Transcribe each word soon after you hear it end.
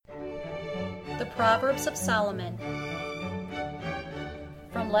The Proverbs of Solomon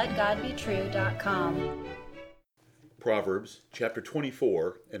from LetGodBetrue.com. Proverbs chapter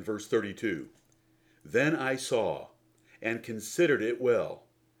 24 and verse 32. Then I saw and considered it well.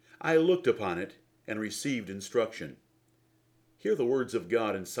 I looked upon it and received instruction. Hear the words of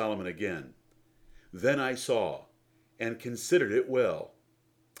God in Solomon again. Then I saw and considered it well.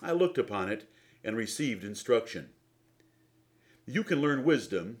 I looked upon it and received instruction. You can learn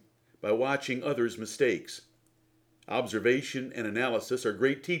wisdom by watching others' mistakes. Observation and analysis are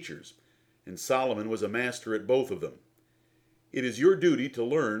great teachers, and Solomon was a master at both of them. It is your duty to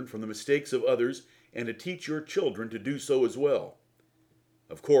learn from the mistakes of others and to teach your children to do so as well.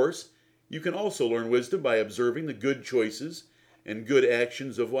 Of course, you can also learn wisdom by observing the good choices and good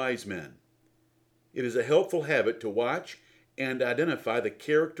actions of wise men. It is a helpful habit to watch and identify the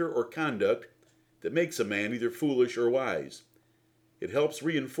character or conduct that makes a man either foolish or wise. It helps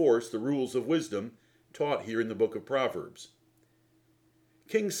reinforce the rules of wisdom taught here in the book of Proverbs.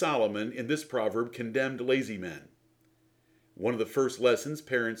 King Solomon in this proverb condemned lazy men. One of the first lessons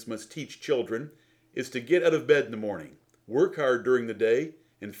parents must teach children is to get out of bed in the morning, work hard during the day,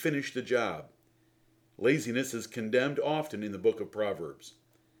 and finish the job. Laziness is condemned often in the book of Proverbs.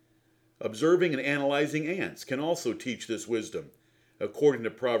 Observing and analyzing ants can also teach this wisdom, according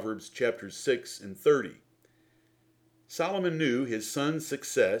to Proverbs chapters 6 and 30. Solomon knew his son's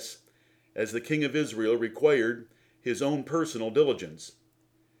success as the king of Israel required his own personal diligence.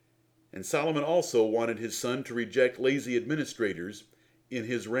 And Solomon also wanted his son to reject lazy administrators in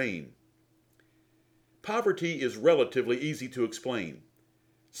his reign. Poverty is relatively easy to explain.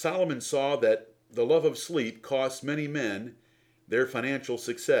 Solomon saw that the love of sleep costs many men their financial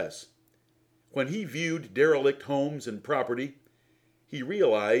success. When he viewed derelict homes and property, he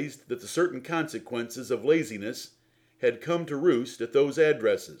realized that the certain consequences of laziness had come to roost at those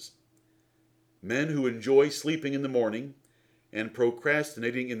addresses. Men who enjoy sleeping in the morning and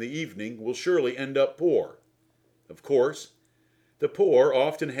procrastinating in the evening will surely end up poor. Of course, the poor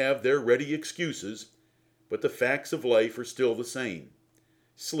often have their ready excuses, but the facts of life are still the same.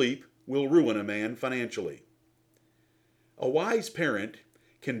 Sleep will ruin a man financially. A wise parent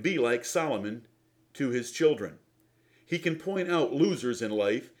can be like Solomon to his children. He can point out losers in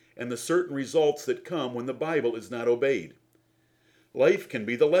life and the certain results that come when the Bible is not obeyed. Life can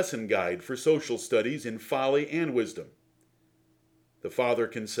be the lesson guide for social studies in folly and wisdom. The father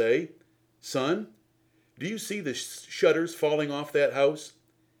can say, "Son, do you see the shutters falling off that house?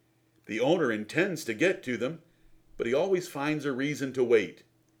 The owner intends to get to them, but he always finds a reason to wait.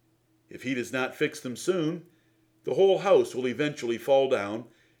 If he does not fix them soon, the whole house will eventually fall down,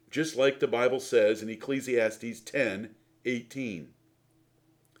 just like the Bible says in Ecclesiastes 10:18.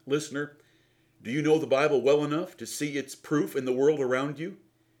 Listener, do you know the Bible well enough to see its proof in the world around you?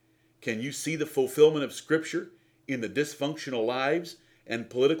 Can you see the fulfillment of Scripture in the dysfunctional lives and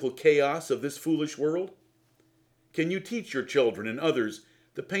political chaos of this foolish world? Can you teach your children and others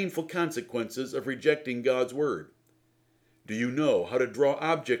the painful consequences of rejecting God's Word? Do you know how to draw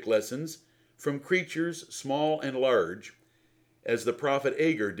object lessons from creatures small and large, as the prophet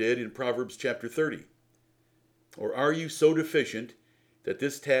Agur did in Proverbs chapter 30? Or are you so deficient that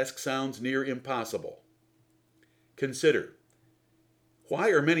this task sounds near impossible? Consider, why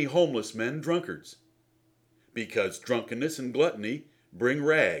are many homeless men drunkards? Because drunkenness and gluttony bring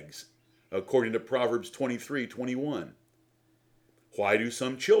rags, according to Proverbs 23:21. Why do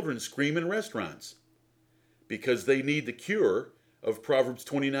some children scream in restaurants? Because they need the cure of Proverbs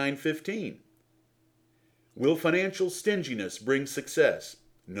 29:15. Will financial stinginess bring success?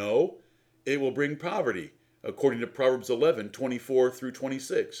 No, it will bring poverty, according to Proverbs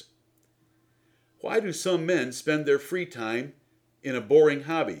 11:24-26. Why do some men spend their free time in a boring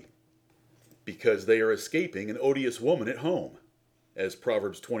hobby? Because they are escaping an odious woman at home, as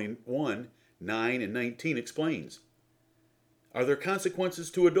Proverbs 21:9-19 explains. Are there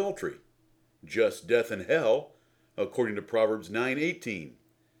consequences to adultery? Just death and hell, according to Proverbs 9:18.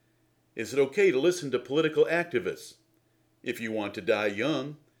 Is it okay to listen to political activists? If you want to die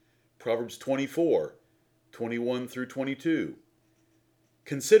young, Proverbs 24:21-22.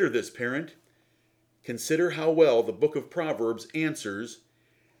 Consider this, parent. Consider how well the book of Proverbs answers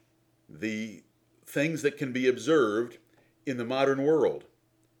the things that can be observed in the modern world.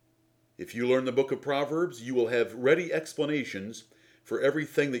 If you learn the book of Proverbs, you will have ready explanations for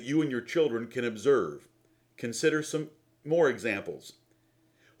everything that you and your children can observe. Consider some more examples.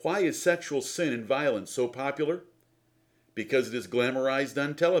 Why is sexual sin and violence so popular? Because it is glamorized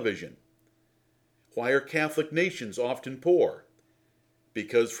on television. Why are Catholic nations often poor?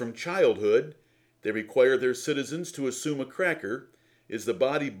 Because from childhood they require their citizens to assume a cracker is the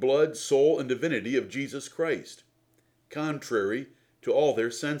body, blood, soul, and divinity of Jesus Christ, contrary to all their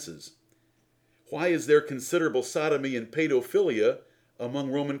senses. Why is there considerable sodomy and pedophilia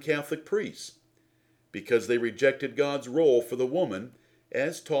among Roman Catholic priests? Because they rejected God's role for the woman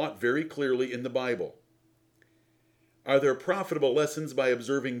as taught very clearly in the Bible. Are there profitable lessons by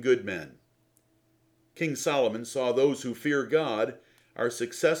observing good men? King Solomon saw those who fear God are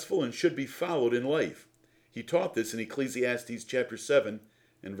successful and should be followed in life. He taught this in Ecclesiastes chapter 7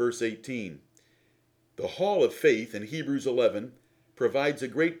 and verse 18. The hall of faith in Hebrews 11 provides a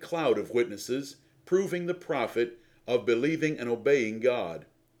great cloud of witnesses proving the profit of believing and obeying God.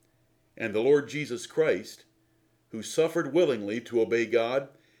 And the Lord Jesus Christ, who suffered willingly to obey God,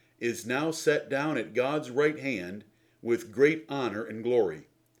 is now set down at God's right hand with great honor and glory.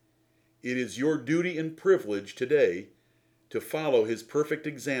 It is your duty and privilege today to follow his perfect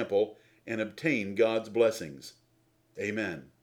example and obtain God's blessings. Amen.